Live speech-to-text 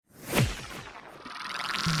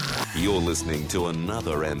You're listening to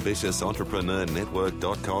another ambitious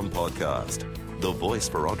entrepreneurnetwork.com podcast, the voice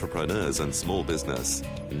for entrepreneurs and small business.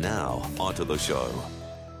 Now, onto the show.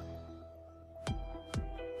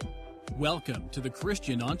 Welcome to the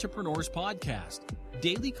Christian Entrepreneurs Podcast,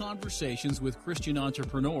 daily conversations with Christian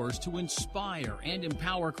entrepreneurs to inspire and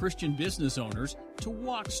empower Christian business owners to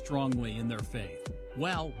walk strongly in their faith,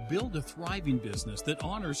 while build a thriving business that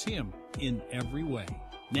honors Him in every way.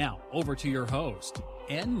 Now, over to your host,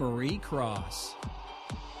 Anne-Marie Cross.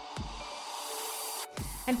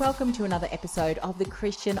 And welcome to another episode of the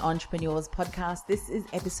Christian Entrepreneurs Podcast. This is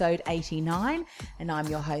episode 89, and I'm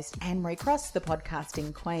your host, Anne-Marie Cross, the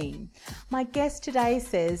podcasting queen. My guest today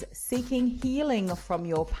says, seeking healing from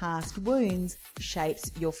your past wounds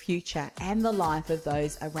shapes your future and the life of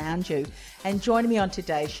those around you. And joining me on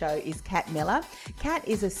today's show is Kat Miller. Kat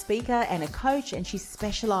is a speaker and a coach, and she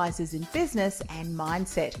specializes in business and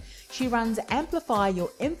mindset. She runs Amplify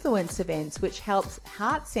Your Influence events, which helps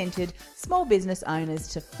heart-centered small business owners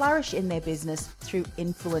to flourish in their business through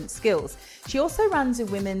influence skills. She also runs a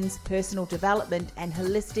women's personal development and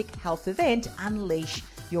holistic health event, Unleash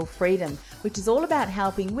Your Freedom, which is all about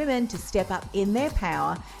helping women to step up in their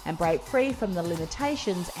power and break free from the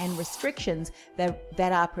limitations and restrictions that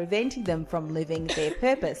are preventing them from living their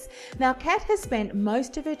purpose. Now, Kat has spent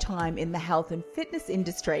most of her time in the health and fitness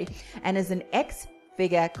industry and is an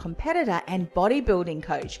ex-figure competitor and bodybuilding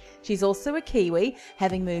coach. She's also a Kiwi,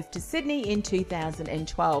 having moved to Sydney in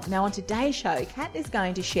 2012. Now, on today's show, Kat is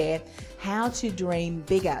going to share how to dream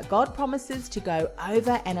bigger. God promises to go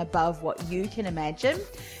over and above what you can imagine.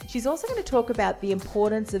 She's also going to talk about the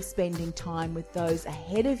importance of spending time with those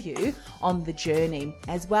ahead of you on the journey,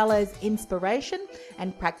 as well as inspiration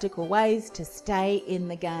and practical ways to stay in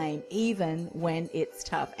the game, even when it's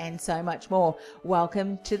tough, and so much more.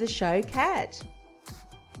 Welcome to the show, Kat.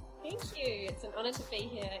 Thank you. It's an honour to be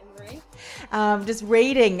here, Anne-Marie. Just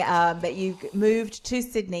reading that you moved to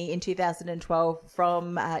Sydney in 2012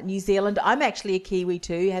 from New Zealand. I'm actually a Kiwi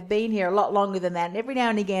too, have been here a lot longer than that. And every now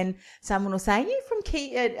and again, someone will say,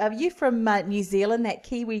 are you from New Zealand? That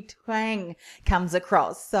Kiwi twang comes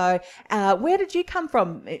across. So where did you come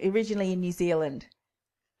from originally in New Zealand?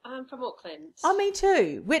 I'm from Auckland. Oh, me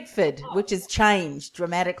too. Whitford, which has changed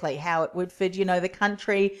dramatically. How at Whitford, the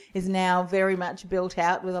country is now very much built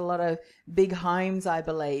out with a lot of big homes, I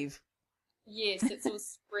believe. Yes, it's all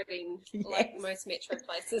spreading like most metro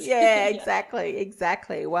places. Yeah,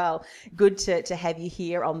 exactly. Well, good to have you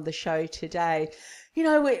here on the show today.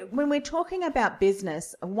 When we're talking about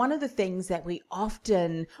business, one of the things that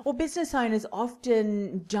business owners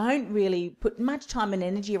often don't really put much time and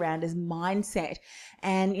energy around is mindset.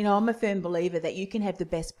 And, I'm a firm believer that you can have the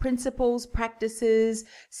best principles, practices,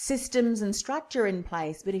 systems and structure in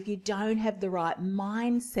place, but if you don't have the right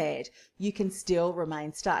mindset, you can still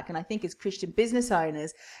remain stuck. And I think as Christian business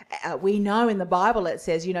owners, we know in the Bible it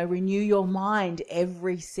says, renew your mind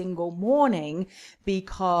every single morning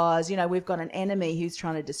because, we've got an enemy who's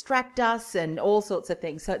trying to distract us and all sorts of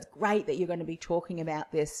things. So it's great that you're going to be talking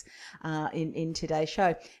about this in today's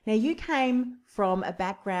show. Now, you came from a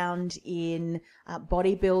background in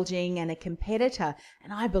bodybuilding and a competitor,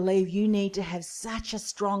 and I believe you need to have such a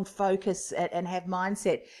strong focus and have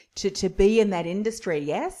mindset to be in that industry,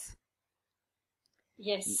 yes?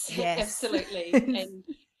 Yes. Absolutely. And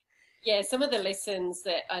yeah, some of the lessons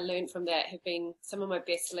that I learned from that have been some of my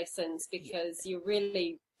best lessons, because you're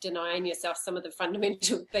really denying yourself some of the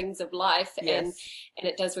fundamental things of life, and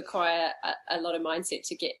it does require a lot of mindset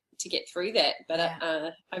to get through that. But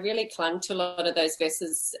I really clung to a lot of those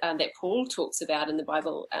verses that Paul talks about in the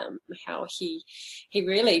Bible, how he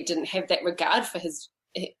really didn't have that regard for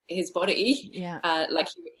his body. Like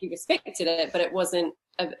he respected it, but it wasn't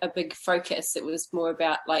a big focus. It was more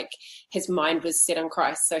about like his mind was set on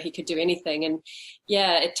Christ, so he could do anything. And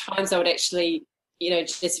at times I would actually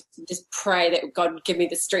just pray that God would give me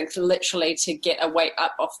the strength literally to get a weight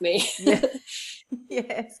up off me.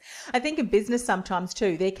 Yes. I think in business sometimes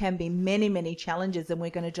too, there can be many, many challenges, and we're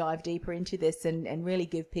going to dive deeper into this and really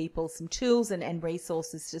give people some tools and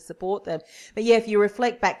resources to support them. But if you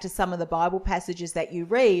reflect back to some of the Bible passages that you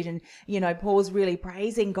read and, Paul's really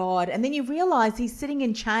praising God, and then you realize he's sitting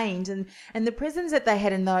in chains, and the prisons that they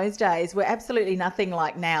had in those days were absolutely nothing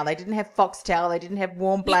like now. They didn't have foxtail. They didn't have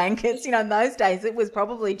warm blankets. In those days, it was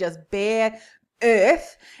probably just bare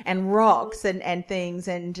earth and rocks and things.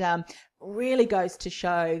 And really goes to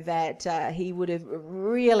show that he would have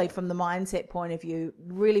really, from the mindset point of view,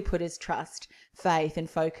 really put his trust, faith and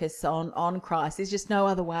focus on Christ. There's just no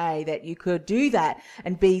other way that you could do that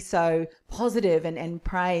and be so positive and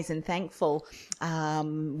praise and thankful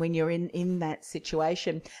when you're in that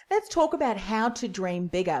situation. Let's talk about how to dream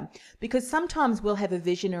bigger, because sometimes we'll have a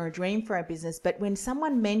vision or a dream for our business, but when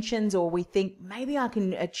someone mentions, or we think maybe I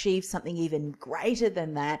can achieve something even greater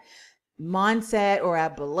than that, mindset or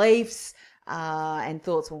our beliefs and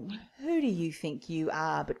thoughts, well, who do you think you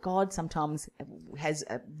are? But God sometimes has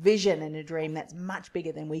a vision and a dream that's much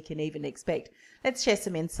bigger than we can even expect. Let's share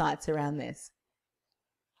some insights around this.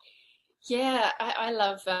 Yeah, I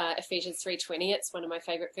love Ephesians 3:20. It's one of my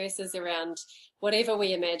favorite verses around whatever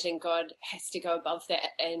we imagine, God has to go above that.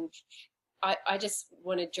 And I just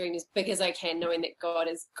want to dream as big as I can, knowing that God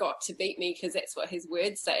has got to beat me, because that's what his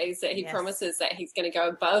word says, that he promises that he's going to go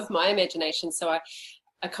above my imagination. So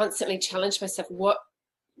I constantly challenge myself,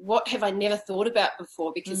 what have I never thought about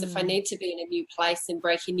before? Because if I need to be in a new place and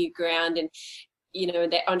breaking new ground, and,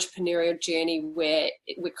 that entrepreneurial journey where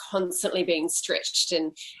we're constantly being stretched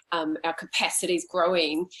and our capacity is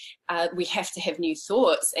growing, we have to have new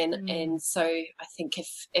thoughts. And so I think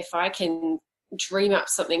if I can dream up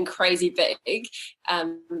something crazy big,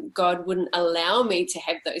 God wouldn't allow me to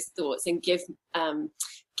have those thoughts and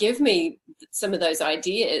give me some of those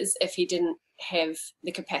ideas if he didn't have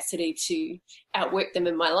the capacity to outwork them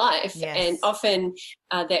in my life. Yes. And often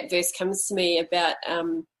that verse comes to me about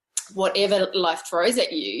whatever life throws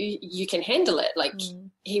at you, you can handle it. Like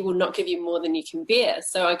he will not give you more than you can bear.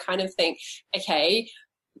 So I kind of think, okay,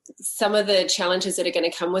 some of the challenges that are going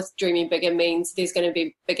to come with dreaming bigger means there's going to be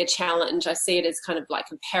a bigger challenge. I see it as kind of like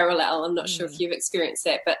a parallel. I'm not sure if you've experienced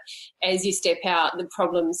that, but as you step out, the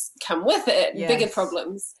problems come with it, bigger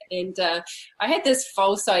problems. And I had this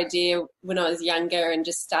false idea when I was younger and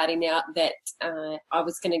just starting out that I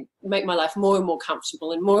was going to make my life more and more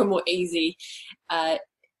comfortable and more easy.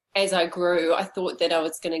 As I grew, I thought that I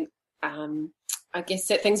was going to I guess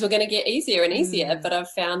that things were going to get easier and easier, but I've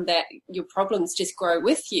found that your problems just grow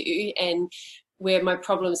with you. And where my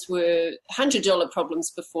problems were $100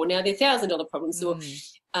 problems before, now they're $1,000 problems. Or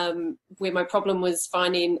where my problem was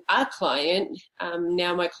finding a client,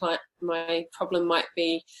 now my problem might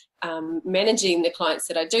be managing the clients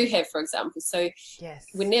that I do have, for example. So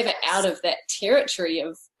we're never out of that territory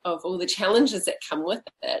of all the challenges that come with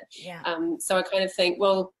it. So I kind of think,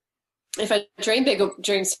 well, if I dream big or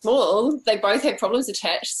dream small, they both have problems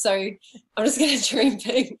attached. So I'm just going to dream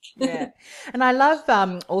big. And I love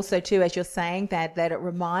also too, as you're saying that it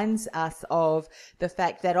reminds us of the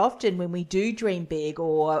fact that often when we do dream big,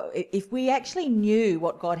 or if we actually knew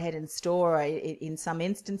what God had in store in some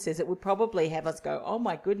instances, it would probably have us go, oh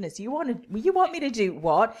my goodness, you want me to do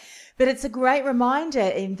what? But it's a great reminder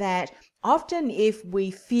in that often if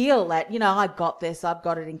we feel that, I got this, I've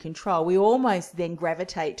got it in control, we almost then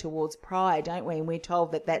gravitate towards pride, don't we? And we're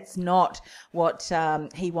told that that's not what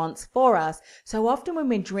he wants for us. So often when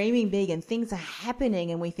we're dreaming big and things are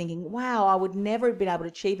happening and we're thinking, wow, I would never have been able to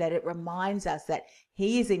achieve that, it reminds us that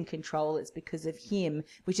he is in control. It's because of him,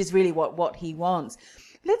 which is really what he wants.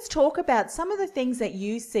 Let's talk about some of the things that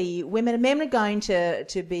you see women and men are going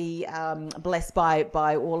to be blessed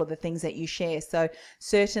by all of the things that you share. So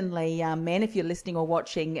certainly, men, if you're listening or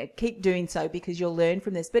watching, keep doing so because you'll learn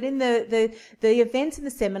from this. But in the events and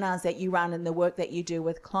the seminars that you run and the work that you do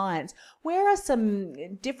with clients, where are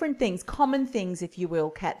some different things, common things, if you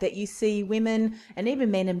will, Kat, that you see women and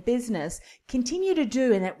even men in business continue to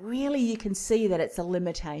do, and that really you can see that it's a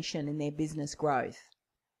limitation in their business growth?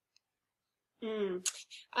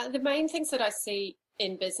 The main things that I see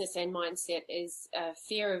in business and mindset is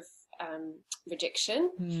fear of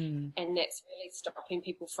rejection, and that's really stopping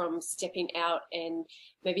people from stepping out and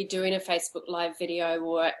maybe doing a Facebook Live video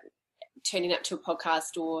or turning up to a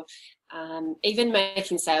podcast or even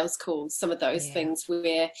making sales calls, some of those things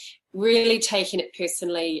where really taking it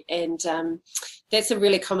personally, and that's a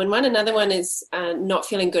really common one. Another one is not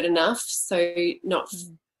feeling good enough, so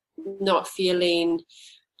not feeling,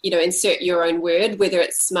 insert your own word, whether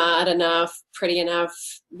it's smart enough, pretty enough,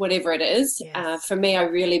 whatever it is. For me, I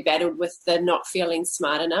really battled with the not feeling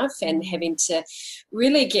smart enough and having to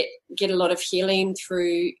really get a lot of healing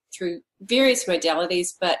through various modalities.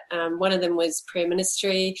 But one of them was prayer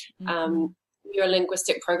ministry.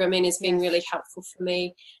 Neuro-linguistic programming has been really helpful for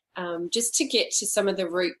me, just to get to some of the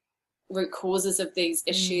root causes of these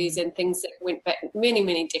issues and things that went back many,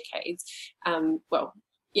 many decades.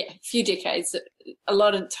 few decades. A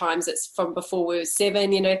lot of times it's from before we were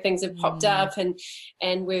 7, things have popped up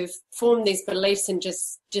and we've formed these beliefs and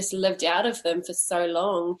just lived out of them for so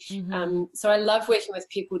long. So I love working with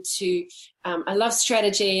people I love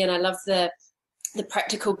strategy, and I love the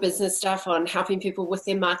practical business stuff on helping people with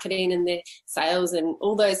their marketing and their sales and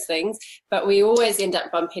all those things. But we always end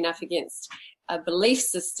up bumping up against a belief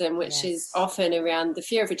system, which is often around the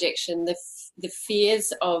fear of rejection, the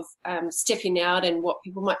fears of stepping out and what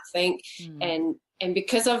people might think. And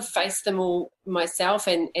because I've faced them all myself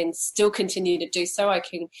and still continue to do so, I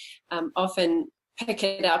can often pick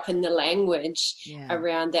it up in the language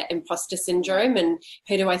around that imposter syndrome and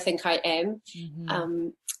who do I think I am.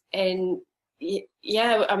 And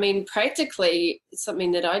I mean, practically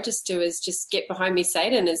something that I just do is just get behind me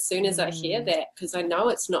Satan as soon as I hear that, because I know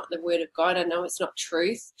it's not the word of God. I know it's not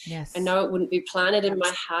truth. I know it wouldn't be planted in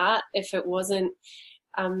my heart if it wasn't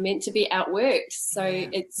meant to be outworked. So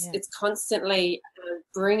it's constantly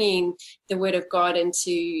bringing the word of God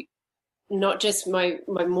into not just my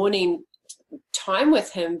morning time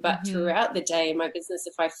with him, but throughout the day in my business.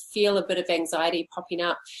 If I feel a bit of anxiety popping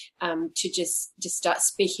up, to just start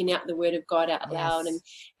speaking out the word of God out loud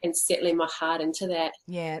and settling my heart into that.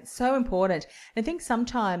 Yeah, it's so important. I think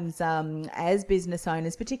sometimes as business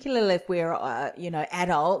owners, particularly if we're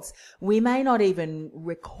adults, we may not even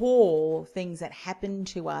recall things that happened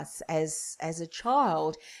to us as a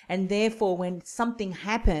child, and therefore when something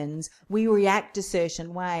happens we react a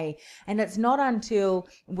certain way, and it's not until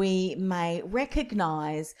we may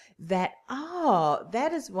recognize that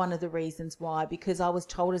that is one of the reasons why, because I was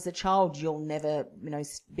told as a child you'll never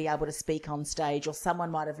be able to speak on stage, or someone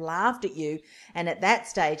might have laughed at you, and at that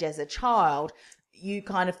stage as a child you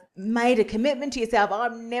kind of made a commitment to yourself,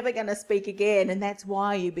 I'm never going to speak again, and that's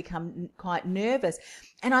why you become quite nervous.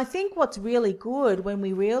 And I think what's really good when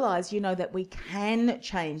we realize that we can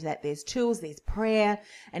change that, there's tools, there's prayer,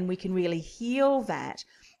 and we can really heal that.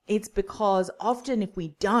 It's because often if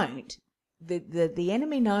we don't, the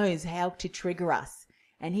enemy knows how to trigger us,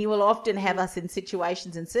 and he will often have us in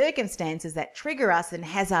situations and circumstances that trigger us and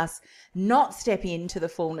has us not step into the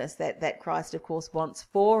fullness that Christ, of course, wants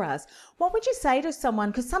for us. What would you say to someone?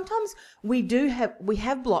 Because sometimes we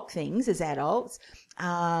have blocked things as adults,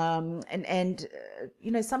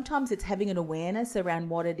 sometimes it's having an awareness around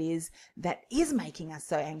what it is that is making us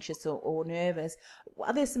so anxious or nervous.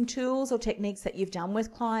 Are there some tools or techniques that you've done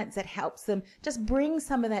with clients that helps them just bring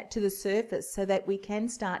some of that to the surface so that we can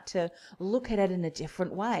start to look at it in a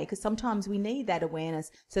different way? Because sometimes we need that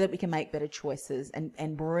awareness so that we can make better choices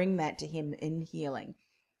and bring that to him in healing.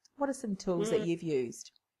 What are some tools that you've used?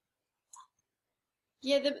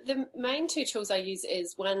 Yeah, the main 2 tools I use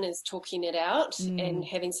one is talking it out and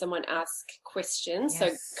having someone ask questions, so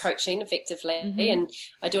coaching effectively. And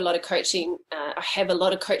I do a lot of coaching. I have a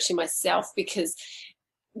lot of coaching myself because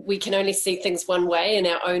we can only see things one way, in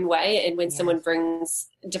our own way, and when someone brings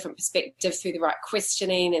a different perspective through the right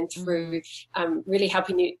questioning and through really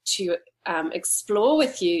helping you to explore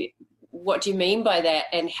with you, what do you mean by that,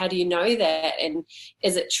 and how do you know that, and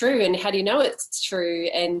is it true, and how do you know it's true?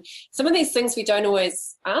 And some of these things we don't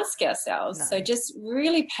always ask ourselves. So just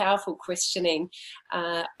really powerful questioning.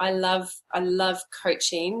 I love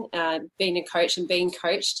coaching, being a coach and being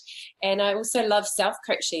coached, and I also love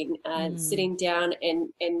self-coaching, sitting down and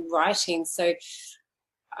writing. So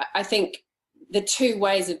I think the 2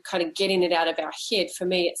 ways of kind of getting it out of our head, for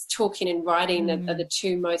me, it's talking and writing are the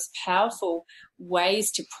 2 most powerful ways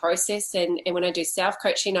to process. And when I do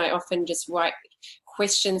self-coaching, I often just write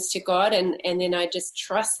questions to God, and then I just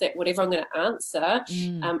trust that whatever I'm going to answer,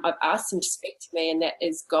 I've asked him to speak to me, and that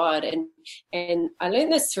is God. And I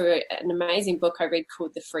learned this through an amazing book I read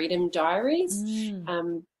called The Freedom Diaries,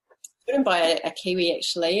 written by a Kiwi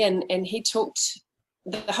actually, and he talked,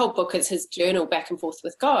 the whole book is his journal back and forth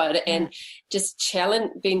with God, and just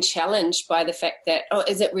being challenged by the fact that,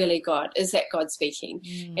 is it really God? Is that God speaking?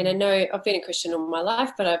 And I know I've been a Christian all my life,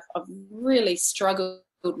 but I've really struggled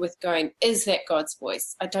with going, is that God's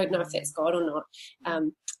voice? I don't know if that's God or not.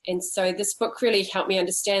 And so this book really helped me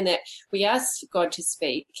understand that we ask God to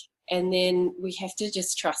speak, and then we have to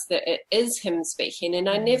just trust that it is him speaking. And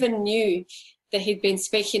I never knew that he'd been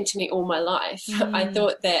speaking to me all my life. I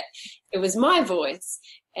thought that it was my voice,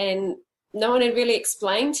 and no one had really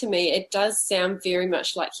explained to me it does sound very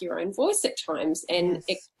much like your own voice at times, and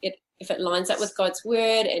if it lines up with God's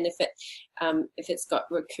word, and if it's got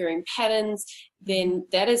recurring patterns, then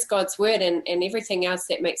that is God's word, and everything else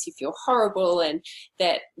that makes you feel horrible and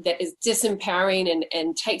that is disempowering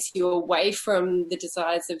and takes you away from the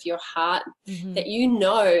desires of your heart, that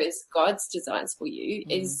is God's desires for you,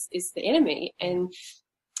 is the enemy. And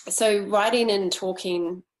so writing and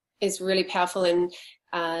talking is really powerful, and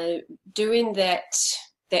doing that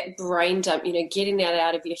brain dump, getting that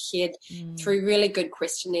out of your head through really good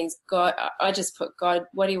questioning. God, I just put, God,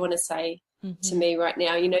 what do you want to say to me right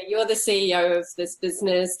now? You're the CEO of this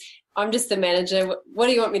business. I'm just the manager. What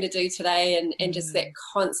do you want me to do today? And just that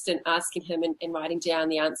constant asking him and writing down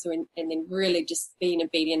the answer, and then really just being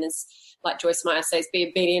obedient, as like Joyce Meyer says, be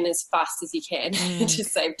obedient as fast as you can to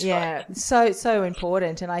save time. Yeah, so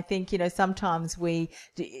important. And I think, sometimes we,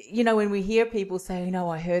 when we hear people say,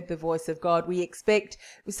 I heard the voice of God, we expect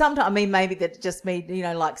sometimes, maybe that just means,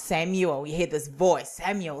 like Samuel, you hear this voice,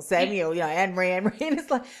 Samuel, Anne-Marie, and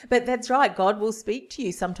it's like, but that's right. God will speak to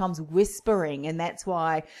you, sometimes whispering. And that's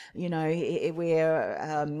why,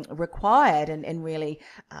 we're required and really,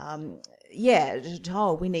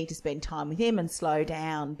 told we need to spend time with him and slow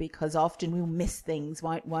down, because often we'll miss things,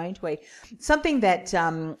 won't we? Something that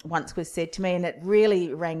once was said to me, and it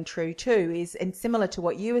really rang true too, is, and similar to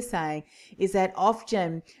what you were saying, is that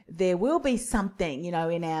often there will be something, in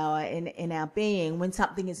our being when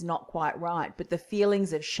something is not quite right, but the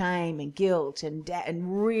feelings of shame and guilt and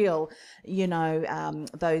real,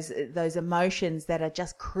 those emotions that are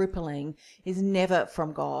just crippling is never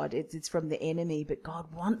from God. It's from the enemy. But God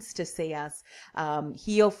wants to see us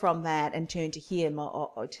heal from that and turn to him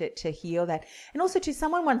or to heal that. And also,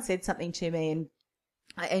 someone once said something to me, and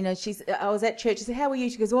I was at church. I said, how are you?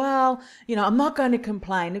 She goes, well, I'm not going to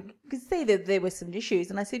complain. You could see that there were some issues.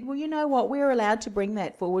 And I said, well, you know what? We're allowed to bring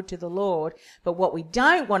that forward to the Lord. But what we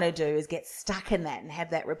don't want to do is get stuck in that and have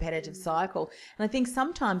that repetitive cycle. And I think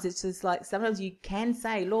sometimes it's just like, sometimes you can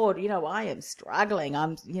say, Lord, I am struggling.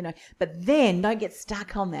 But then don't get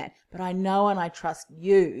stuck on that. But I know and I trust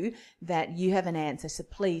you that you have an answer. So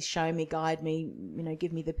please show me, guide me,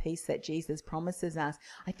 give me the peace that Jesus promises us.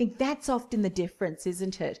 I think that's often the difference,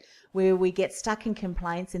 isn't it? Where we get stuck in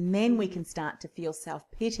complaints and then we can start to feel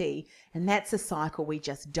self-pity. And that's a cycle we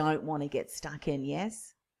just don't want to get stuck in,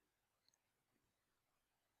 yes?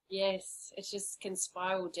 Yes, it just can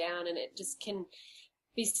spiral down, and it just can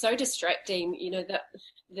be so distracting.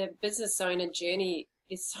 The business owner journey,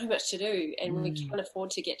 there's so much to do, and we can't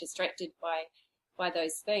afford to get distracted by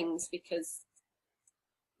those things, because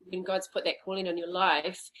when God's put that calling on your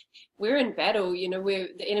life, we're in battle.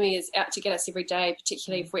 The enemy is out to get us every day,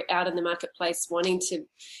 particularly if we're out in the marketplace wanting to,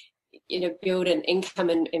 build an income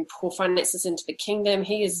and pour finances into the kingdom.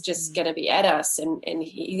 He is just going to be at us, and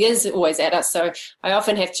he is always at us. So I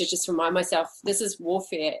often have to just remind myself, this is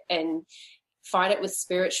warfare, and fight it with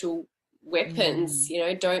spiritual weapons.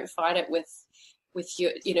 Don't fight it with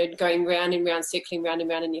your, going round and round, circling round and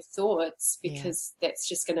round in your thoughts, because that's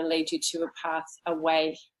just going to lead you to a path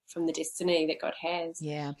away from the destiny that God has.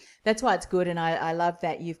 Yeah, that's why it's good. And I love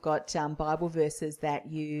that you've got Bible verses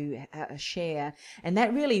that you share. And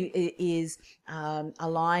that really is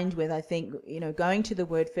aligned with, I think, going to the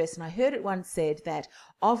word first. And I heard it once said that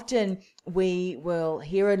often we will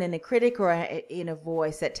hear it in a critic or in a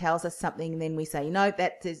voice that tells us something, and then we say,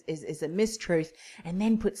 that is a mistruth, and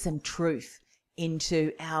then put some truth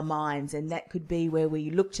into our minds. And that could be where we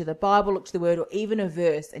look to the Bible, look to the word, or even a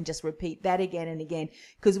verse, and just repeat that again and again,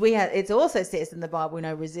 because it also says in the Bible,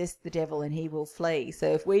 resist the devil and he will flee. So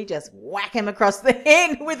if we just whack him across the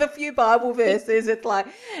head with a few Bible verses, it's like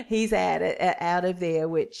he's out of there,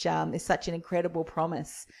 which is such an incredible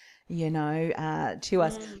promise to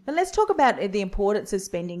us. But let's talk about the importance of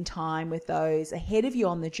spending time with those ahead of you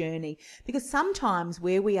on the journey, because sometimes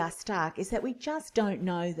where we are stuck is that we just don't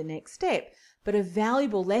know the next step. But a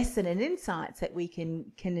valuable lesson and insights that we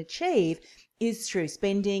can achieve is through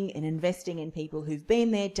spending and investing in people who've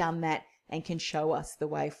been there, done that, and can show us the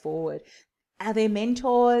way forward. Are there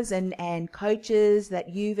mentors and coaches that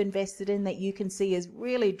you've invested in that you can see has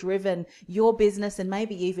really driven your business, and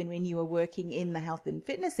maybe even when you were working in the health and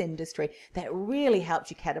fitness industry, that really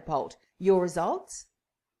helped you catapult your results?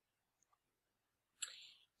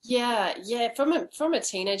 Yeah. From a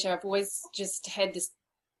teenager, I've always just had this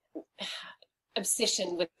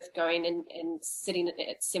obsession with going and sitting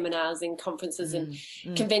at seminars and conferences and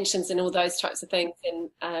conventions and all those types of things. And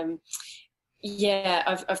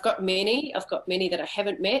I've got many that I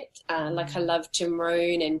haven't met. Like I love Jim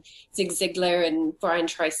Rohn and Zig Ziglar and Brian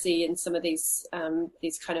Tracy and some of these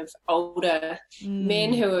kind of older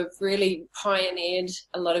men who have really pioneered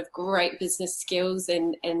a lot of great business skills,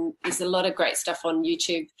 and there's a lot of great stuff on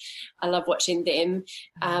YouTube. I love watching them.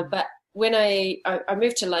 But when I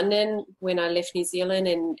moved to London when I left New Zealand,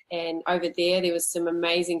 and over there was some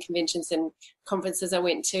amazing conventions and conferences I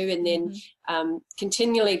went to, and then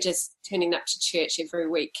continually just turning up to church every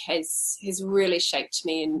week has really shaped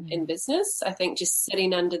me in business. I think just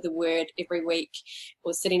sitting under the Word every week,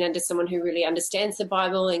 or sitting under someone who really understands the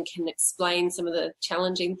Bible and can explain some of the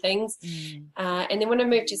challenging things. And then when I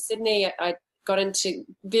moved to Sydney, I got into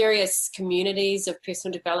various communities of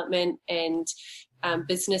personal development and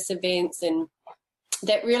business events, and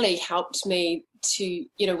that really helped me to,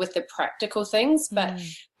 with the practical things. But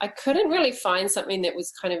I couldn't really find something that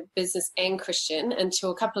was kind of business and Christian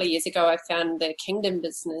until a couple of years ago. I found the Kingdom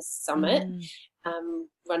Business Summit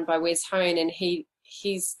run by Wes Hone, and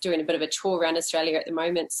he's doing a bit of a tour around Australia at the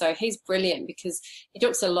moment. So he's brilliant because he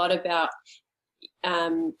talks a lot about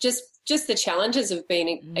just the challenges of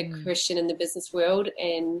being a Christian in the business world,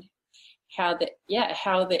 and how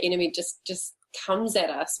the enemy just comes at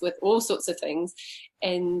us with all sorts of things.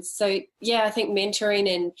 And so I think mentoring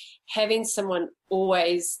and having someone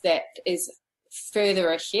always that is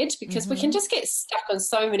further ahead, because we can just get stuck on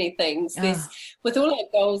so many things. There's, with all our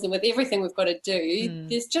goals and with everything we've got to do,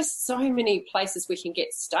 there's just so many places we can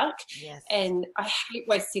get stuck. And I hate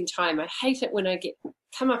wasting time. I hate it when I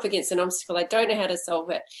come up against an obstacle, I don't know how to solve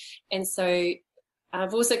it. And so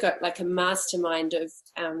I've also got like a mastermind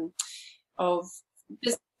of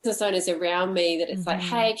business owners around me that it's like,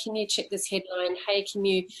 hey, can you check this headline? Hey, can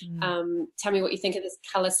you tell me what you think of this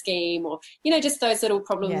color scheme? Or, just those little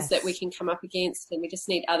problems that we can come up against, and we just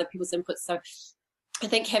need other people's input. So I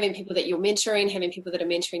think having people that you're mentoring, having people that are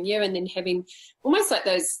mentoring you, and then having almost like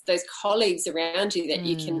those colleagues around you that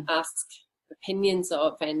you can ask opinions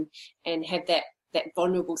of, and have that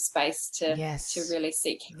vulnerable space to really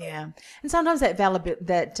seek. And sometimes that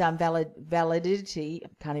validity, I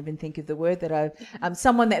can't even think of the word that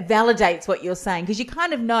someone that validates what you're saying, because you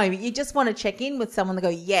kind of know, you just want to check in with someone that go,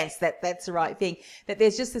 yes, that's the right thing, that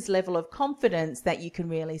there's just this level of confidence that you can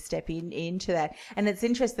really step into that. And it's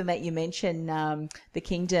interesting that you mentioned the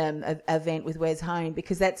Kingdom event with Wes Hone,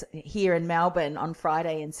 because that's here in Melbourne on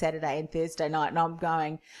Friday and Saturday and Thursday night, and I'm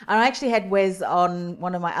going. And I actually had Wes on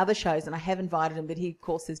one of my other shows, and I have invited him, but he of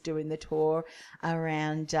course is doing the tour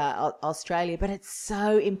around Australia. But it's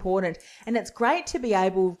so important, and it's great to be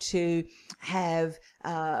able to have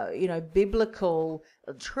biblical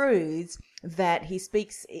truths that he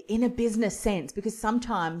speaks in a business sense, because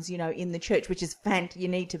sometimes in the church, which is you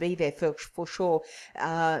need to be there for sure,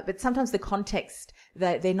 but sometimes the context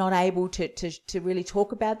that they're not able to really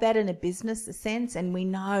talk about that in a business sense, and we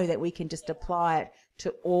know that we can just apply it to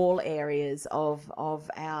all areas of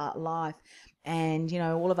our life. And,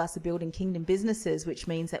 all of us are building kingdom businesses, which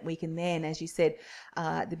means that we can then, as you said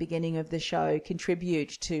at the beginning of the show, contribute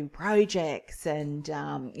to projects and,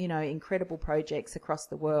 incredible projects across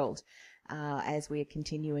the world as we are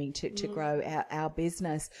continuing to grow our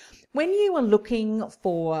business. When you were looking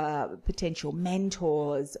for potential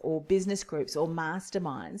mentors or business groups or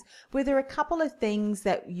masterminds, were there a couple of things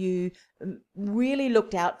that you really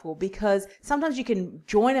looked out for? Because sometimes you can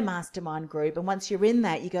join a mastermind group, and once you're in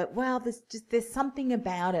that, you go, well, there's something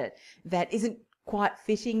about it that isn't quite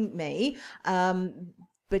fitting me.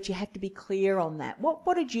 But you have to be clear on that.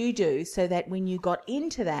 What did you do so that when you got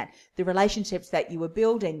into that, the relationships that you were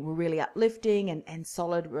building were really uplifting and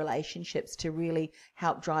solid relationships to really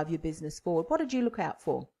help drive your business forward? What did you look out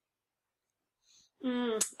for?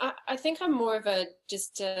 I think I'm more of I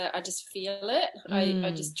just feel it.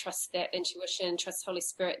 I just trust that intuition, trust Holy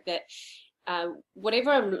Spirit that whatever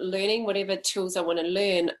I'm learning, whatever tools I want to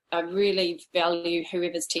learn, I really value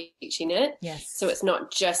whoever's teaching it. So it's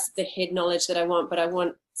not just the head knowledge that I want, but I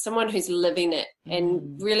want someone who's living it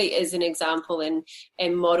and really is an example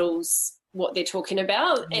and models what they're talking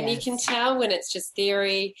about. And you can tell when it's just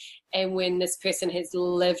theory and when this person has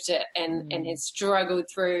lived it and has struggled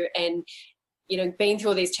through and been through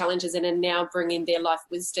all these challenges and are now bringing their life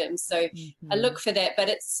wisdom. So I look for that, but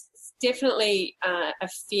it's definitely a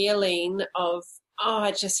feeling of,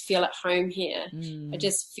 I just feel at home here. I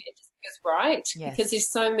just feel it just feels right, because there's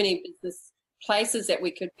so many business places that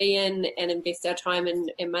we could be in and invest our time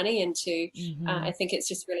and money into. I think it's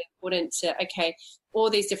just really important to,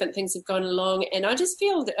 all these different things have gone along, and I just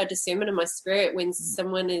feel a discernment in my spirit when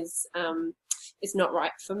someone is not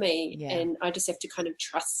right for me, and I just have to kind of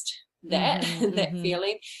trust that that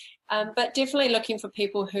feeling. But definitely looking for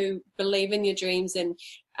people who believe in your dreams and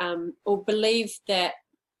or believe that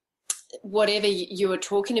whatever you were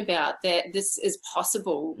talking about, that this is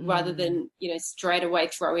possible, rather than straight away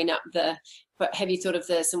throwing up but have you thought of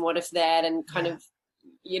this and what if that, and kind of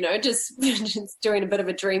just doing a bit of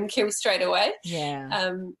a dream kill straight away.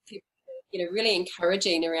 People really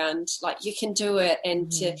encouraging around, like, you can do it,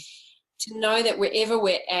 and to know that wherever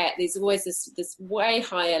we're at, there's always this way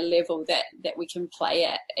higher level that we can play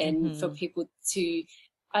at, and for people to,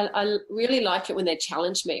 I really like it when they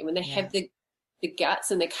challenge me, when they have the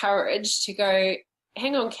guts and the courage to go,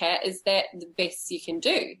 hang on, Kat, is that the best you can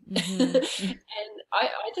do? And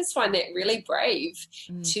I just find that really brave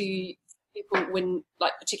to people, when,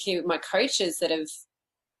 like, particularly with my coaches that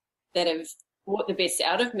have brought the best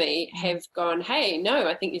out of me, have gone, hey, no,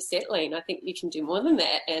 I think you're settling. I think you can do more than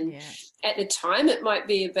that. And at the time it might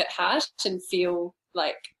be a bit harsh and feel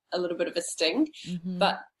like a little bit of a sting,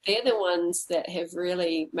 but they're the ones that have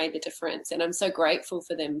really made the difference, and I'm so grateful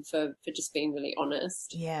for them for just being really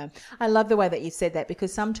honest. Yeah, I love the way that you said that,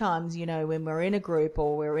 because sometimes, when we're in a group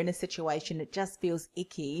or we're in a situation, it just feels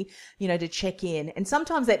icky, to check in. And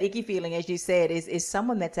sometimes that icky feeling, as you said, is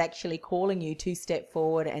someone that's actually calling you to step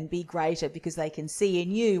forward and be greater, because they can see in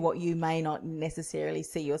you what you may not necessarily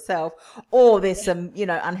see yourself, or there's some,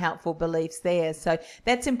 unhelpful beliefs there. So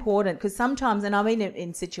that's important, because sometimes, and I mean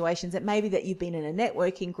in situations that maybe that you've been in a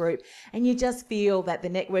networking group and you just feel that the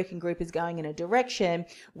networking group is going in a direction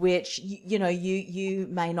which you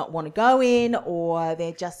may not want to go in, or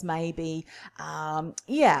there just may be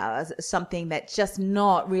something that's just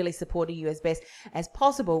not really supporting you as best as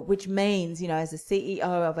possible, which means, as a CEO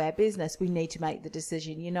of our business, we need to make the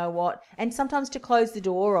decision, and sometimes to close the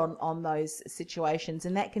door on those situations.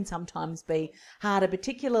 And that can sometimes be harder,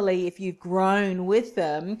 particularly if you've grown with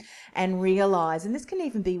them and realize, and this can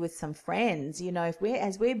even be with some friends,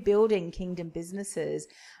 as we're building kingdom businesses,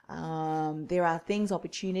 there are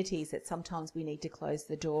opportunities that sometimes we need to close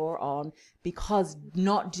the door on, because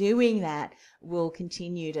not doing that will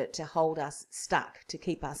continue to hold us stuck, to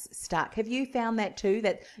keep us stuck. Have you found that too,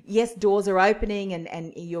 that yes, doors are opening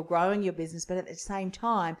and you're growing your business, but at the same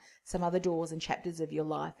time, some other doors and chapters of your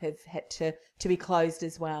life have had to be closed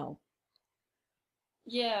as well?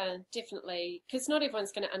 Yeah, definitely, because not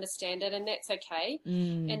everyone's going to understand it, and that's okay.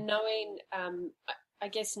 And knowing, I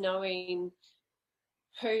guess, knowing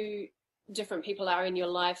who different people are in your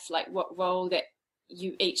life, like what role that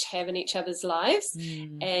you each have in each other's lives,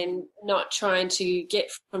 and not trying to get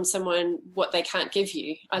from someone what they can't give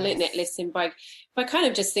you. I learned that lesson by kind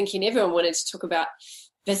of just thinking everyone wanted to talk about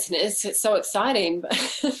business. It's so exciting,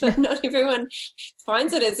 but not everyone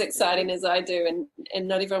finds it as exciting as I do, and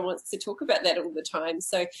not everyone wants to talk about that all the time.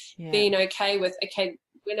 So being okay with,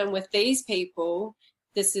 when I'm with these people,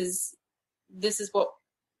 this is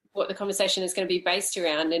what the conversation is going to be based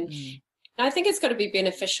around, and I think it's got to be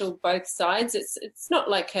beneficial both sides. It's not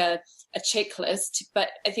like a checklist, but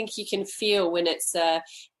I think you can feel when it's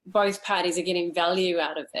both parties are getting value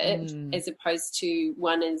out of it, as opposed to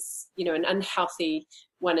one is, an unhealthy,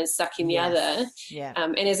 one is sucking the other. Yeah.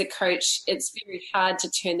 And as a coach, it's very hard to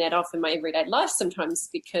turn that off in my everyday life sometimes,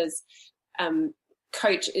 because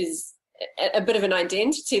coach is a bit of an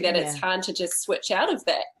identity that it's hard to just switch out of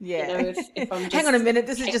that. Yeah. If I'm just, hang on a minute,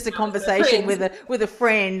 this is just a conversation with a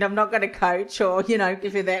friend. I'm not going to coach or,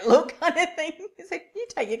 give you that look kind of thing. It's like, you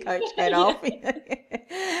take your coach hat off.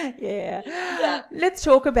 Yeah. Let's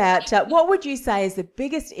talk about what would you say is the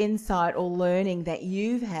biggest insight or learning that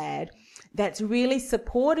you've had that's really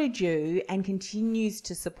supported you and continues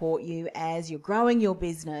to support you as you're growing your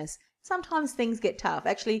business? Sometimes things get tough.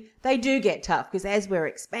 Actually, they do get tough, because as we're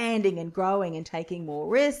expanding and growing and taking more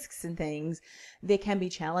risks and things, there can be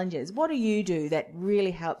challenges. What do you do that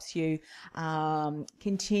really helps you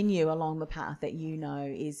continue along the path that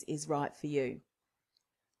is right for you?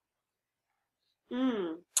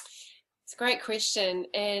 It's a great question,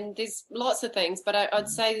 and there's lots of things, but I'd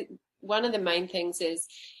say one of the main things is,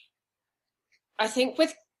 I think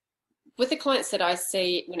with the clients that I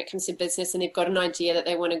see when it comes to business and they've got an idea that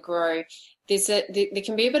they want to grow, there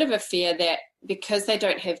can be a bit of a fear that because they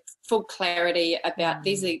don't have full clarity about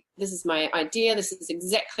this is my idea, this is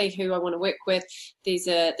exactly who I want to work with, this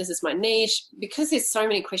is my niche, because there's so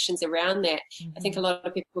many questions around that, I think a lot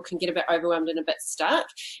of people can get a bit overwhelmed and a bit stuck.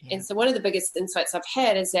 And so one of the biggest insights I've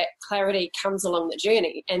had is that clarity comes along the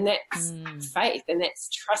journey, and that's faith, and that's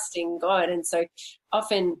trusting God. And so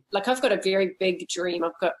often, like, I've got a very big dream.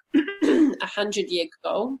 I've got 100-year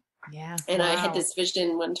goal. Yeah. And I had this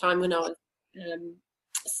vision one time when I was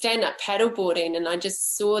stand-up paddleboarding, and I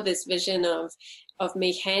just saw this vision of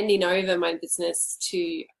me handing over my business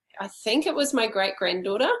to, I think it was my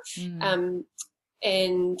great-granddaughter.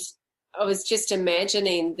 And I was just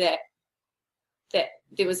imagining that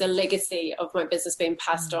there was a legacy of my business being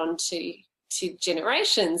passed on to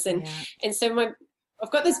generations. And so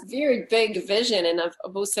I've got this very big vision, and I've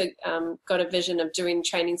also got a vision of doing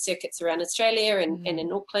training circuits around Australia and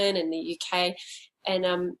in Auckland and the UK.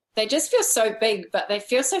 and they just feel so big, but they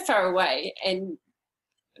feel so far away. And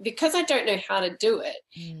because I don't know how to do it,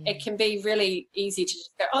 it can be really easy to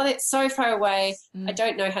just go, oh, that's so far away. I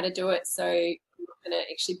don't know how to do it, so I'm not going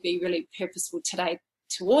to actually be really purposeful today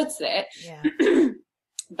towards that. Yeah.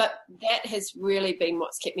 But that has really been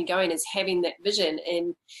what's kept me going, is having that vision.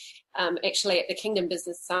 And actually at the Kingdom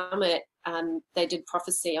Business Summit, they did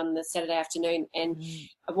prophecy on the Saturday afternoon, and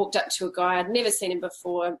I walked up to a guy, I'd never seen him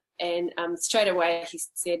before, and straight away he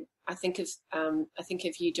said, I think of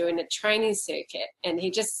you doing a training circuit. And he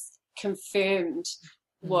just confirmed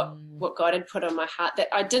what God had put on my heart, that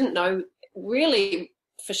I didn't know really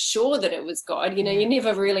for sure that it was God. You know, you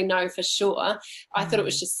never really know for sure. I thought it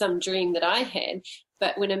was just some dream that I had.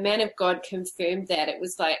 But when a man of God confirmed that, it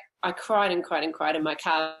was like I cried and cried and cried in my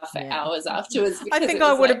car for hours afterwards. I think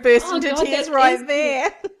I would have burst into tears right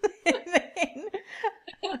there.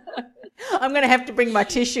 I'm going to have to bring my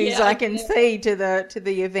tissues so I can see to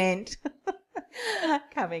the event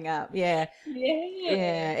coming up. Yeah.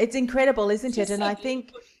 It's incredible, isn't it? And I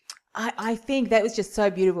think that was just so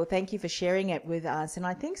beautiful. Thank you for sharing it with us. And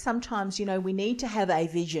I think sometimes, you know, we need to have a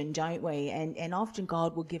vision, don't we? And often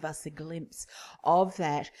God will give us a glimpse of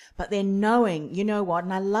that. But then knowing, you know what,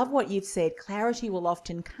 and I love what you've said, clarity will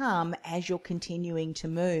often come as you're continuing to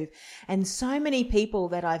move. And so many people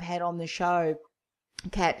that I've had on the show,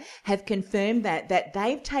 Kat, have confirmed that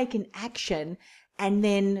they've taken action and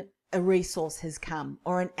then a resource has come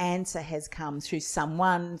or an answer has come through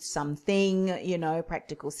someone, something, you know,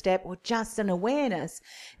 practical step, or just an awareness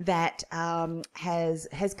that has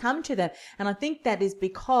come to them. And I think that is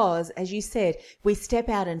because, as you said, we step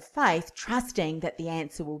out in faith, trusting that the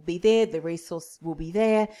answer will be there, the resource will be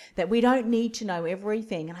there, that we don't need to know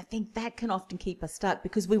everything. And I think that can often keep us stuck,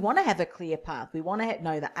 because we want to have a clear path. We want to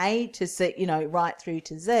know the A to C, you know, right through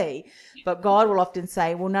to Z. But God will often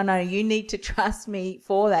say, well, no, you need to trust me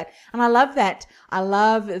for that. And I love that. I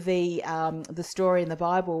love the story in the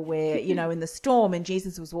Bible where, you know, in the storm, and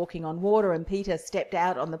Jesus was walking on water, and Peter stepped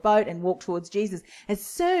out on the boat and walked towards Jesus. As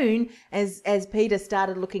soon as Peter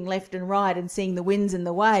started looking left and right and seeing the winds and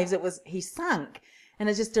the waves, he sunk. And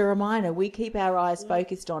it's just a reminder, we keep our eyes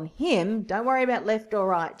focused on him. Don't worry about left or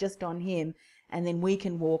right, just on him. And then we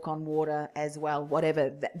can walk on water as well,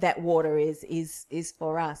 whatever that water is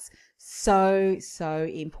for us. So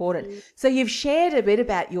important. So you've shared a bit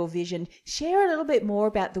about your vision. Share a little bit more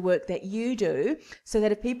about the work that you do, so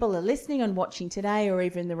that if people are listening and watching today, or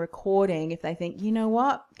even the recording, if they think, you know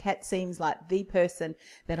what, Kat seems like the person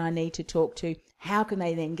that I need to talk to, how can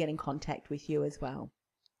they then get in contact with you as well?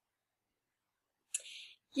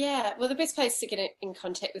 Yeah, well, the best place to get in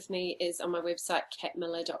contact with me is on my website,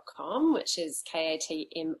 katmiller.com, which is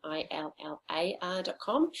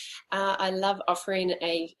katmiller.com. I love offering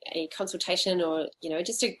a consultation, or, you know,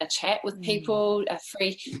 just a chat with people, a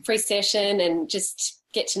free session, and just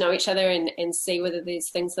get to know each other and see whether there's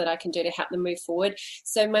things that I can do to help them move forward.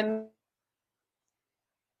 So my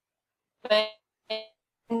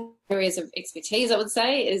areas of expertise, I would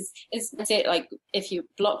say, is like if you're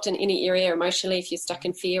blocked in any area emotionally, if you're stuck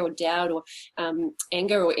in fear or doubt or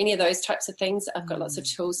anger or any of those types of things, I've got lots of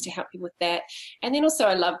tools to help people with that. And then also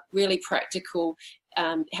I love really practical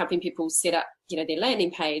helping people set up, you know, their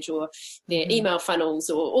landing page or their email funnels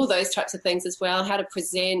or all those types of things as well, how to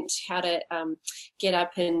present, how to get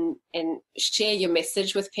up and share your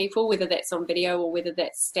message with people, whether that's on video or whether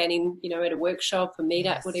that's standing, you know, at a workshop, a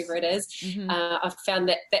meetup, whatever it is. I've found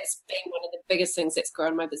that that's been one of the biggest things that's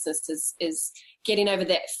grown my business is getting over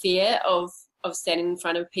that fear of standing in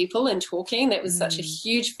front of people and talking. That was such a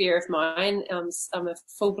huge fear of mine. I'm a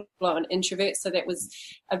full-blown introvert, so that was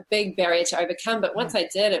a big barrier to overcome. But once I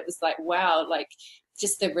did, it was like, wow, like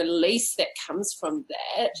just the release that comes from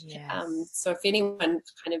that. So if anyone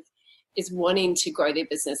kind of is wanting to grow their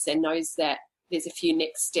business and knows that there's a few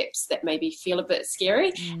next steps that maybe feel a bit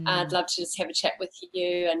scary, I'd love to just have a chat with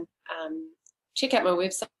you and check out my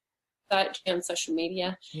website on social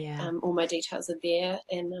media. All my details are there,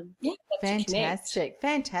 and fantastic.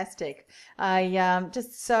 I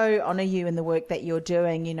just so honor you in the work that you're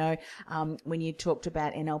doing. You know, when you talked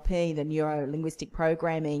about NLP, the neuro linguistic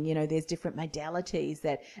programming, you know, there's different modalities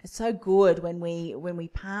that are so good when we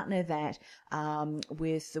partner that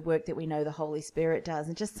with the work that we know the Holy Spirit does,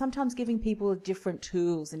 and just sometimes giving people different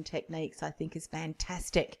tools and techniques, I think is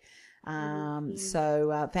fantastic. And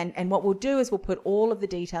what we'll do is we'll put all of the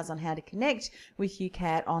details on how to connect with you,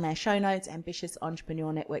 Kat, on our show notes,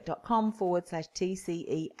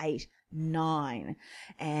 ambitiousentrepreneurnetwork.com/TCE89,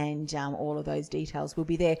 and all of those details will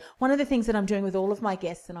be there. One of the things that I'm doing with all of my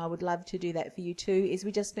guests, and I would love to do that for you too, is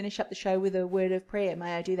we just finish up the show with a word of prayer.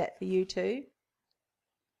 May I do that for you too?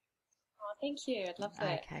 Thank you. I'd love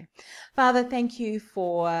that. Okay. Father, thank you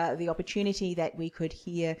for the opportunity that we could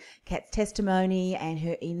hear Kat's testimony and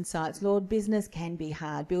her insights. Lord, business can be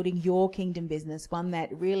hard. Building your kingdom business, one that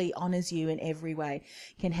really honours you in every way,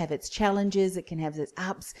 can have its challenges, it can have its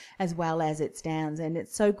ups as well as its downs. And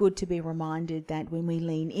it's so good to be reminded that when we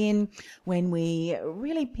lean in, when we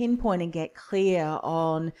really pinpoint and get clear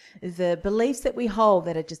on the beliefs that we hold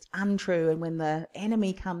that are just untrue, and when the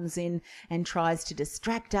enemy comes in and tries to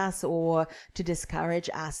distract us or to discourage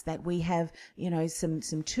us, that we have,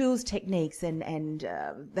 some tools, techniques, and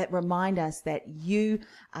that remind us that you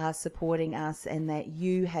are supporting us and that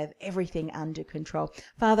you have everything under control.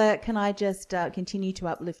 Father, can I just continue to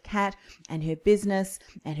uplift Kat and her business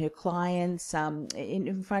and her clients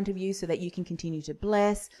in front of you, so that you can continue to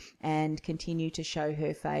bless and continue to show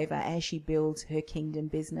her favor as she builds her kingdom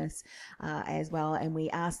business as well. And we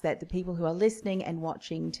ask that the people who are listening and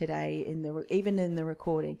watching today, even in the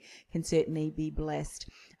recording, can certainly be blessed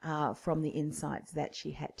from the insights that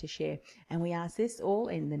she had to share. And we ask this all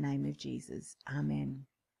in the name of Jesus. Amen.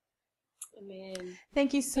 Amen.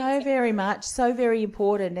 Thank you so very much. So very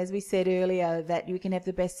important, as we said earlier, that you can have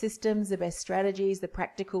the best systems, the best strategies, the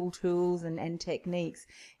practical tools and techniques,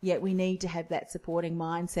 yet we need to have that supporting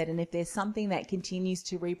mindset. And if there's something that continues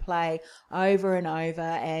to replay over and over,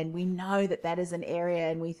 and we know that that is an area,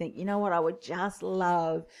 and we think, you know what, I would just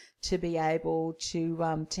love to be able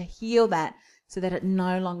to heal that so that it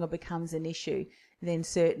no longer becomes an issue, then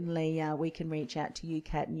certainly we can reach out to you,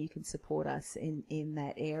 Kat, and you can support us in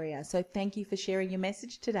that area. So thank you for sharing your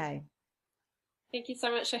message today. Thank you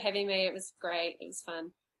so much for having me. It was great. It was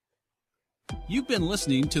fun. You've been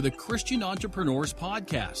listening to the Christian Entrepreneurs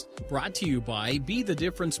Podcast, brought to you by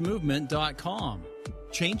BeTheDifferenceMovement.com.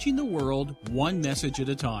 Changing the world one message at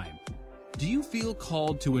a time. Do you feel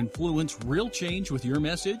called to influence real change with your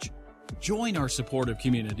message? Join our supportive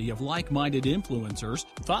community of like-minded influencers,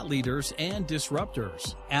 thought leaders, and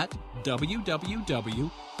disruptors at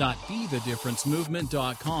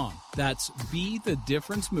www.BeTheDifferenceMovement.com. That's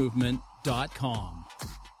BeTheDifferenceMovement.com.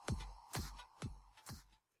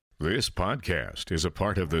 This podcast is a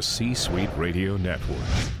part of the C-Suite Radio Network.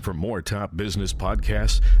 For more top business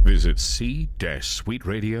podcasts, visit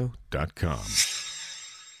c-suiteradio.com.